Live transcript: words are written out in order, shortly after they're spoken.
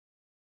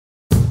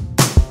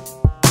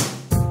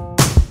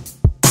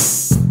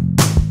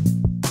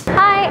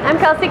I'm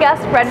Kelsea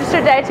Gusk,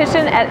 registered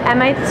dietitian at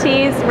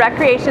MIT's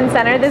Recreation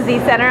Center, the Z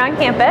Center on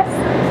campus.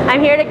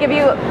 I'm here to give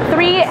you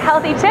 3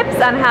 healthy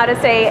tips on how to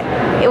stay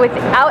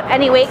without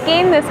any weight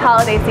gain this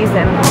holiday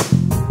season.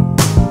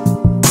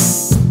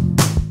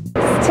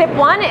 Tip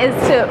 1 is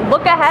to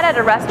look ahead at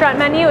a restaurant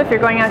menu if you're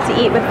going out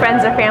to eat with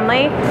friends or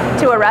family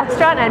to a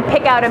restaurant and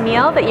pick out a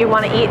meal that you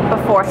want to eat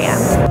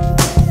beforehand.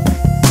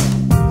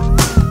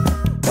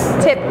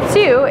 Tip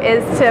 2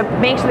 is to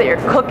make sure that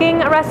you're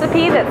cooking a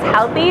recipe that's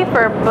healthy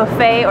for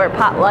buffet or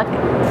potluck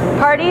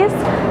parties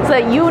so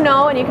that you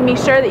know and you can be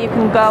sure that you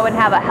can go and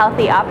have a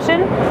healthy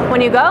option. When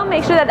you go,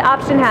 make sure that the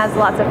option has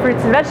lots of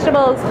fruits and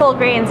vegetables, whole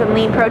grains, and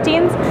lean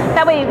proteins.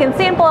 That way you can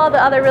sample all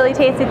the other really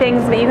tasty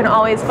things, but you can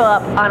always fill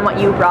up on what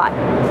you brought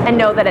and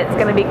know that it's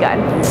going to be good.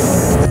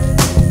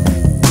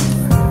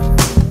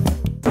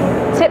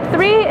 Tip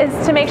 3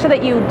 is to make sure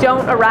that you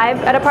don't arrive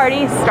at a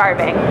party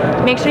starving.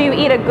 Make sure you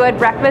eat a good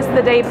breakfast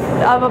the day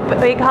of a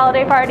big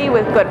holiday party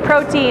with good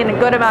protein, a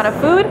good amount of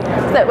food,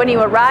 so that when you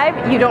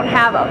arrive, you don't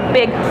have a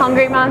big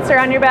hungry monster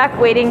on your back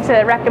waiting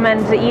to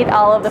recommend to eat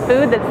all of the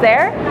food that's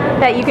there,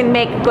 that you can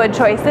make good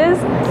choices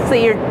so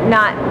you're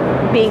not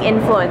being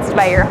influenced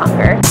by your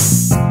hunger.